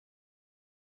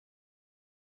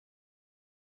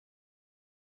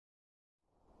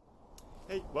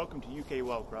Hey, welcome to UK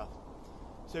Wildcraft.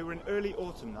 So we're in early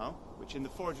autumn now, which in the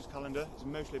foragers calendar is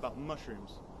mostly about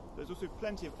mushrooms. There's also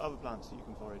plenty of other plants that you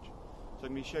can forage. So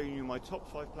I'm going to be showing you my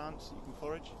top 5 plants that you can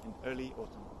forage in early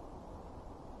autumn.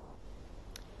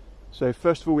 So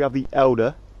first of all we have the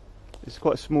elder. It's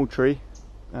quite a small tree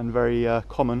and very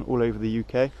common all over the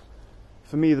UK.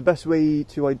 For me the best way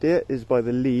to ID it is by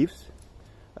the leaves,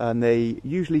 and they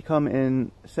usually come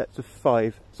in sets of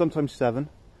 5, sometimes 7.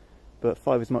 But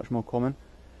 5 is much more common.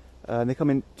 They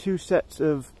come in 2 sets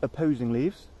of opposing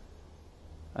leaves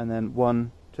and then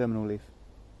 1 terminal leaf,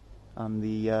 and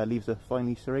the leaves are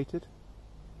finely serrated.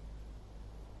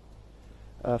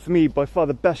 For me, by far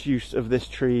the best use of this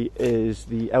tree is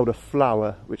the elder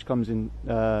flower, which come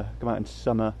out in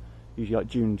summer, usually like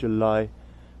June, July.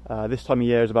 This time of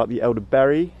year is about the elder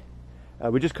berry.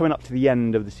 We're just coming up to the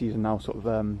end of the season now, sort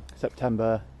of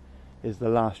September is the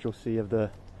last you'll see of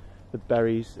the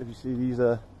berries. If you see, these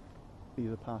are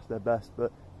past their best, but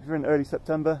if you're in early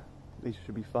September, these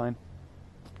should be fine.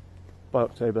 By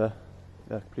October,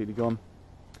 they're completely gone.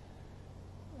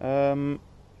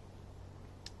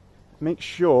 Make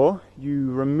sure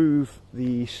you remove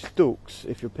the stalks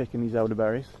if you're picking these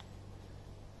elderberries.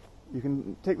 You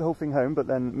can take the whole thing home, but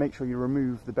then make sure you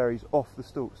remove the berries off the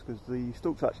stalks, because the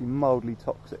stalks are actually mildly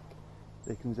toxic.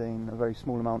 They contain a very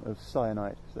small amount of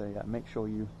cyanide, so yeah, make sure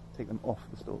you take them off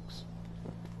the stalks.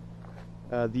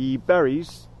 The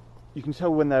berries, you can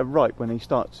tell when they're ripe when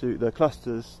the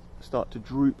clusters start to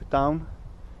droop down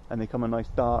and they come a nice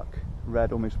dark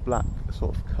red, almost black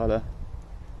sort of colour.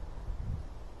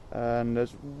 And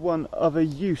there's one other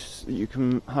use that you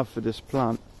can have for this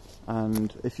plant,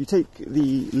 and if you take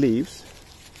the leaves,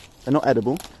 they're not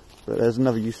edible, but there's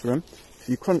another use for them. If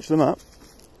you crunch them up,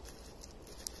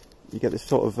 you get this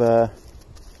sort of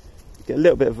get a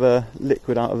little bit of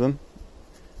liquid out of them,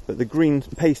 but the green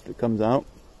paste that comes out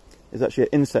is actually an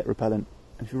insect repellent,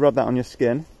 and if you rub that on your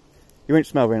skin, it won't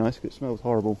smell very nice because it smells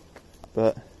horrible,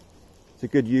 but it's a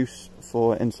good use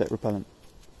for insect repellent.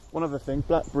 One other thing,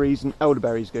 blackberries and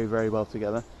elderberries go very well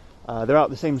together. They're out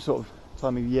the same sort of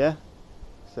time of year,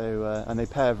 so and they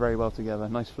pair very well together,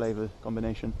 nice flavour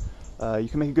combination. You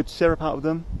can make a good syrup out of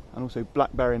them, and also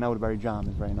blackberry and elderberry jam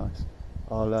is very nice.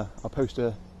 I'll post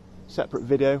a separate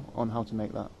video on how to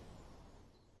make that.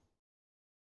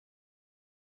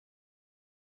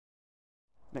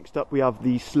 Next up we have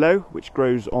the sloe, which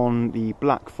grows on the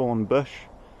blackthorn bush.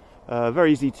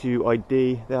 Very easy to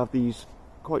ID. They have these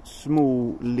quite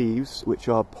small leaves which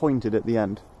are pointed at the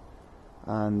end,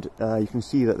 and you can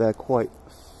see that they're quite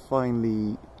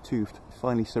finely toothed,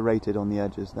 finely serrated on the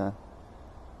edges there.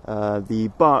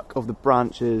 The bark of the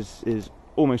branches is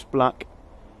almost black,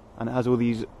 and it has all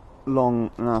these long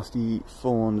nasty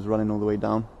thorns running all the way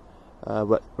down,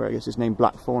 where I guess it's named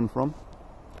blackthorn from.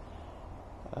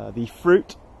 The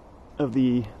fruit of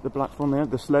the blackthorn there,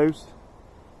 the sloes,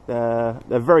 they're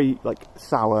very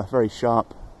sour, very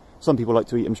sharp. Some people like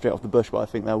to eat them straight off the bush, but I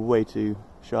think they're way too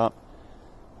sharp.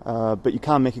 But you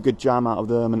can make a good jam out of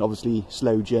them, and obviously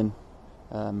sloe gin,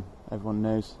 everyone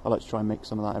knows. I like to try and make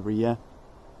some of that every year.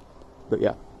 But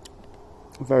yeah,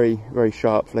 very, very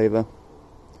sharp flavour.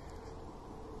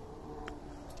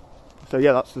 So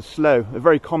yeah, that's the sloe. They're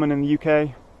very common in the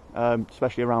UK,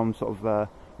 especially around sort of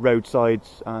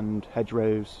roadsides and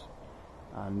hedgerows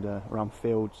and around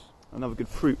fields. Another good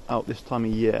fruit out this time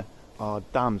of year are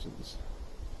damsons.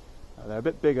 They're a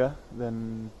bit bigger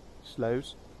than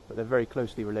sloes, but they're very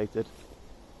closely related.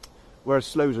 Whereas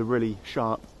sloes are really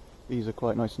sharp, these are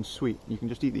quite nice and sweet. You can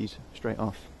just eat these straight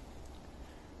off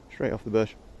the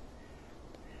bush.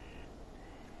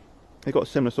 They've got a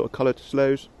similar sort of colour to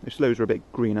sloes. The sloes are a bit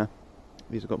greener.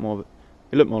 These have got more of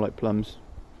they look more like plums,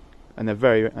 and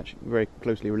they're actually very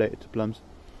closely related to plums.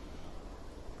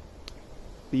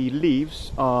 The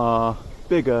leaves are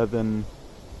bigger than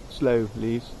sloe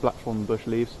leaves, blackthorn bush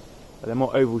leaves. They're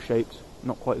more oval shaped,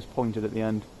 not quite as pointed at the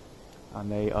end,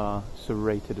 and they are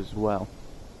serrated as well.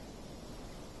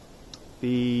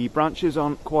 The branches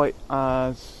aren't quite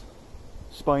as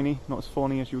spiny, not as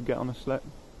thorny as you would get on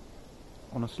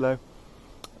a sloe.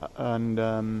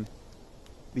 And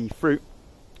the fruit,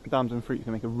 damson fruit, you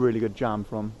can make a really good jam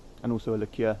from, and also a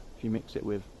liqueur if you mix it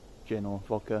with gin or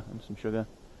vodka and some sugar.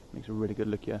 It makes a really good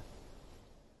liqueur.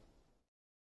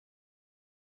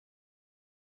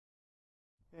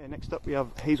 Yeah, next up we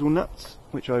have hazelnuts,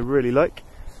 which I really like.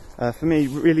 For me,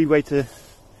 really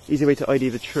easy way to ID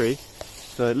the tree.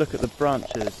 So look at the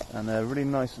branches, and they're really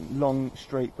nice long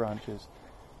straight branches.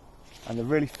 And the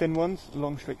really thin ones,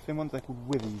 long straight thin ones, they're called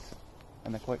withies,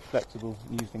 and they're quite flexible,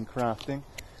 used in crafting.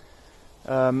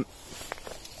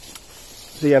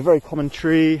 So yeah, very common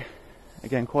tree.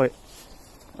 Again, quite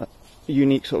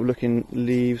unique sort of looking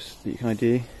leaves that you can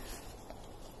ID.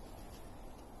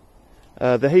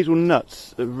 The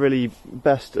hazelnuts are really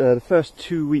best the first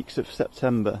 2 weeks of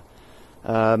September,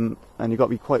 and you've got to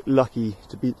be quite lucky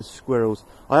to beat the squirrels.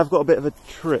 I have got a bit of a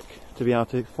trick to be able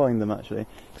to find them actually,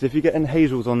 because if you get in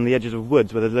hazels on the edges of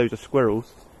woods where there's loads of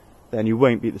squirrels, then you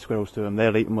won't beat the squirrels to them.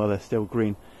 They'll eat them while they're still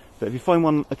green. But if you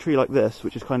find a tree like this,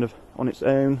 which is kind of on its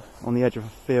own on the edge of a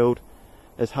field,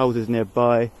 there's houses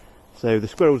nearby, so the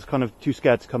squirrels are kind of too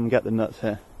scared to come and get the nuts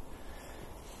here.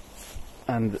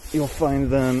 And you'll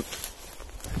find them.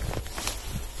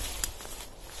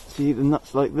 See the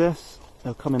nuts like this,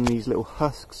 they'll come in these little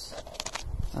husks,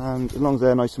 and as long as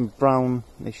they're nice and brown,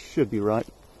 they should be ripe.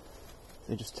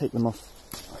 So just take them off.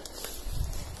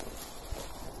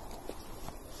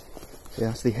 So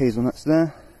that's the hazelnuts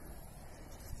there,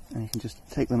 and you can just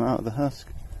take them out of the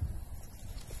husk.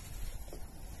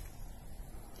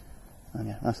 And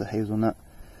yeah, that's a hazelnut.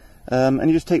 And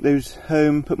you just take those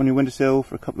home, put them on your windowsill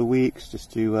for a couple of weeks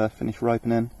just to finish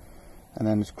ripening. And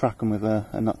then just crack them with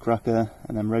a nut cracker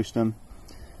and then roast them.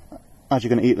 As you're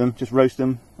going to eat them, just roast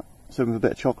them, serve them with a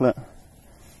bit of chocolate,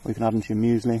 or you can add them to your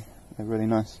muesli. They're really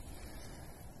nice.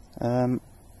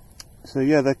 So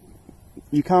yeah,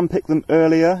 you can pick them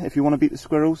earlier if you want to beat the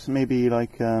squirrels, maybe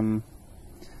like a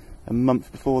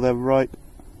month before they're ripe.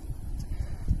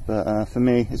 But for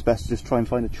me, it's best to just try and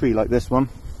find a tree like this one,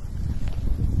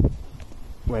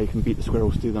 where you can beat the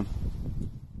squirrels to them.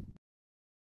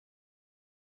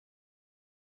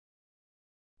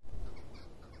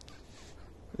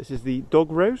 This is the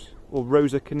dog rose, or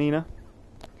Rosa canina.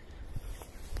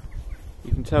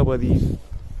 You can tell by these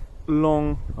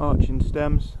long arching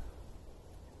stems,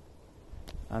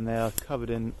 and they are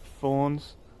covered in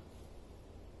thorns,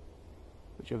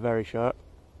 which are very sharp.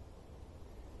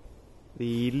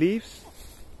 The leaves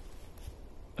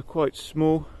are quite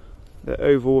small, they're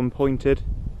oval and pointed,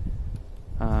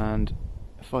 and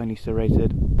finely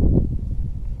serrated.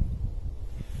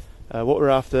 What we're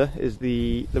after is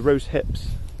the rose hips.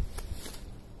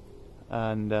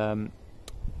 And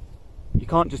you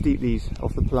can't just eat these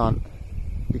off the plant,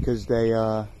 because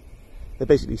they're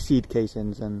basically seed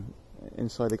casings, and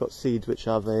inside they've got seeds which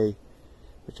have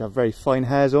very fine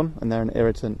hairs on, and they're an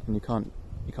irritant, and you can't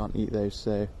eat those.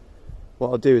 So what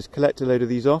I'll do is collect a load of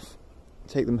these off,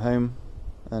 take them home,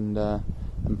 and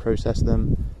process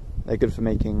them. They're good for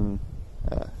making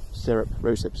syrup.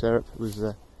 Rosehip syrup was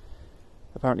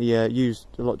apparently used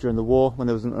a lot during the war when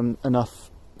there wasn't enough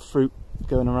fruit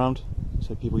going around,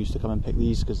 so people used to come and pick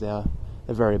these because they're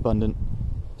very abundant,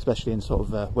 especially in sort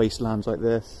of wastelands like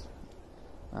this,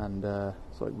 and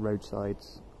sort of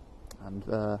roadsides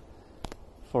and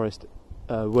forest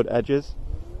wood edges.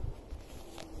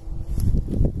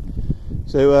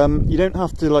 So you don't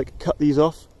have to like cut these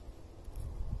off,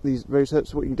 these rose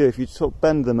hips. What you can do, if you sort of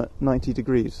bend them at 90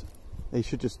 degrees, they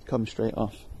should just come straight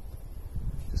off,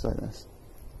 just like this.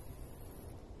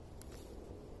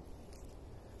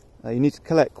 You need to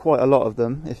collect quite a lot of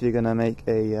them if you're going to make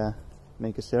a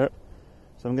syrup.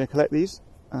 So I'm going to collect these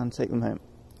and take them home.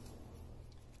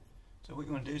 So what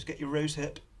you want to do is get your rose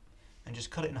hip and just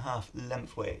cut it in half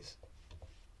lengthways,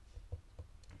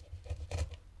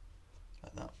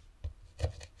 like that.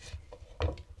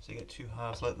 So you get two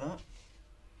halves like that,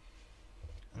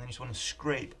 and then you just want to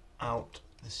scrape out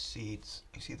the seeds.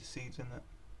 You see the seeds in that?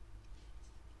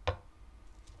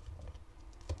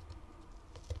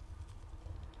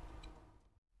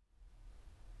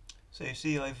 So you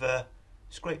see I've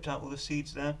scraped out all the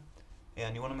seeds there. Yeah,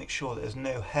 and you want to make sure that there's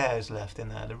no hairs left in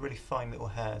there. They're really fine little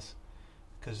hairs,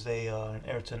 because they are an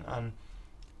irritant and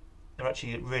they're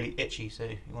actually really itchy, so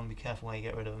you want to be careful how you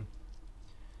get rid of them.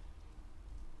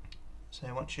 So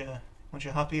once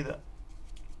you're happy that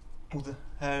all the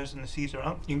hairs and the seeds are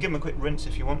out, you can give them a quick rinse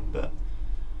if you want, but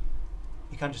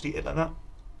you can just eat it like that.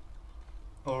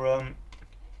 Or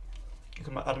you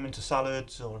can add them into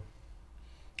salads, or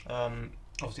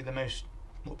obviously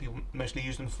what people mostly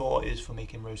use them for is for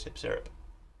making rosehip syrup.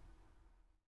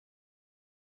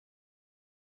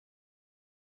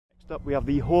 Next up we have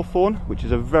the hawthorn, which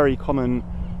is a very common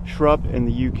shrub in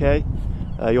the UK.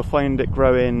 You'll find it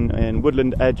growing in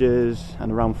woodland edges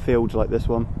and around fields like this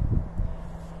one.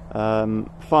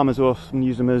 Farmers often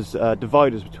use them as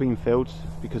dividers between fields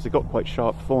because they've got quite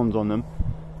sharp thorns on them,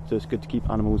 so it's good to keep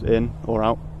animals in or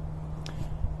out.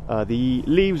 The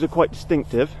leaves are quite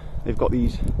distinctive. They've got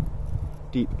these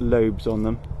deep lobes on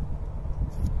them.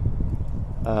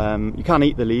 You can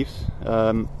eat the leaves.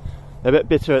 They're a bit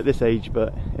bitter at this age,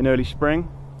 but in early spring,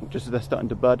 just as they're starting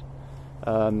to bud,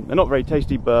 they're not very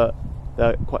tasty, but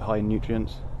they're quite high in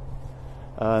nutrients.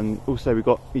 Also we've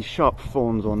got these sharp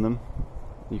thorns on them.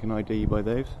 You can ID by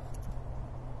those.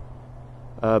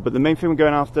 But the main thing we're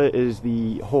going after is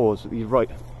the haws, these right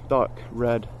dark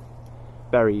red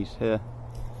berries here.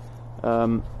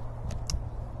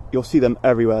 You'll see them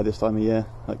everywhere this time of year,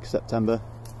 like September.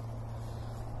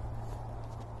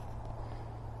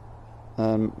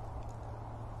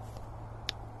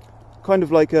 Kind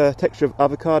of like a texture of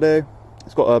avocado.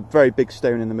 It's got a very big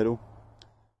stone in the middle.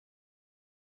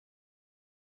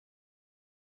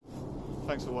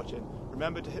 Thanks for watching.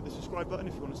 Remember to hit the subscribe button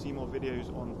if you want to see more videos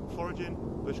on foraging,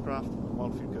 bushcraft and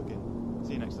wild food cooking.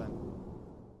 See you next time.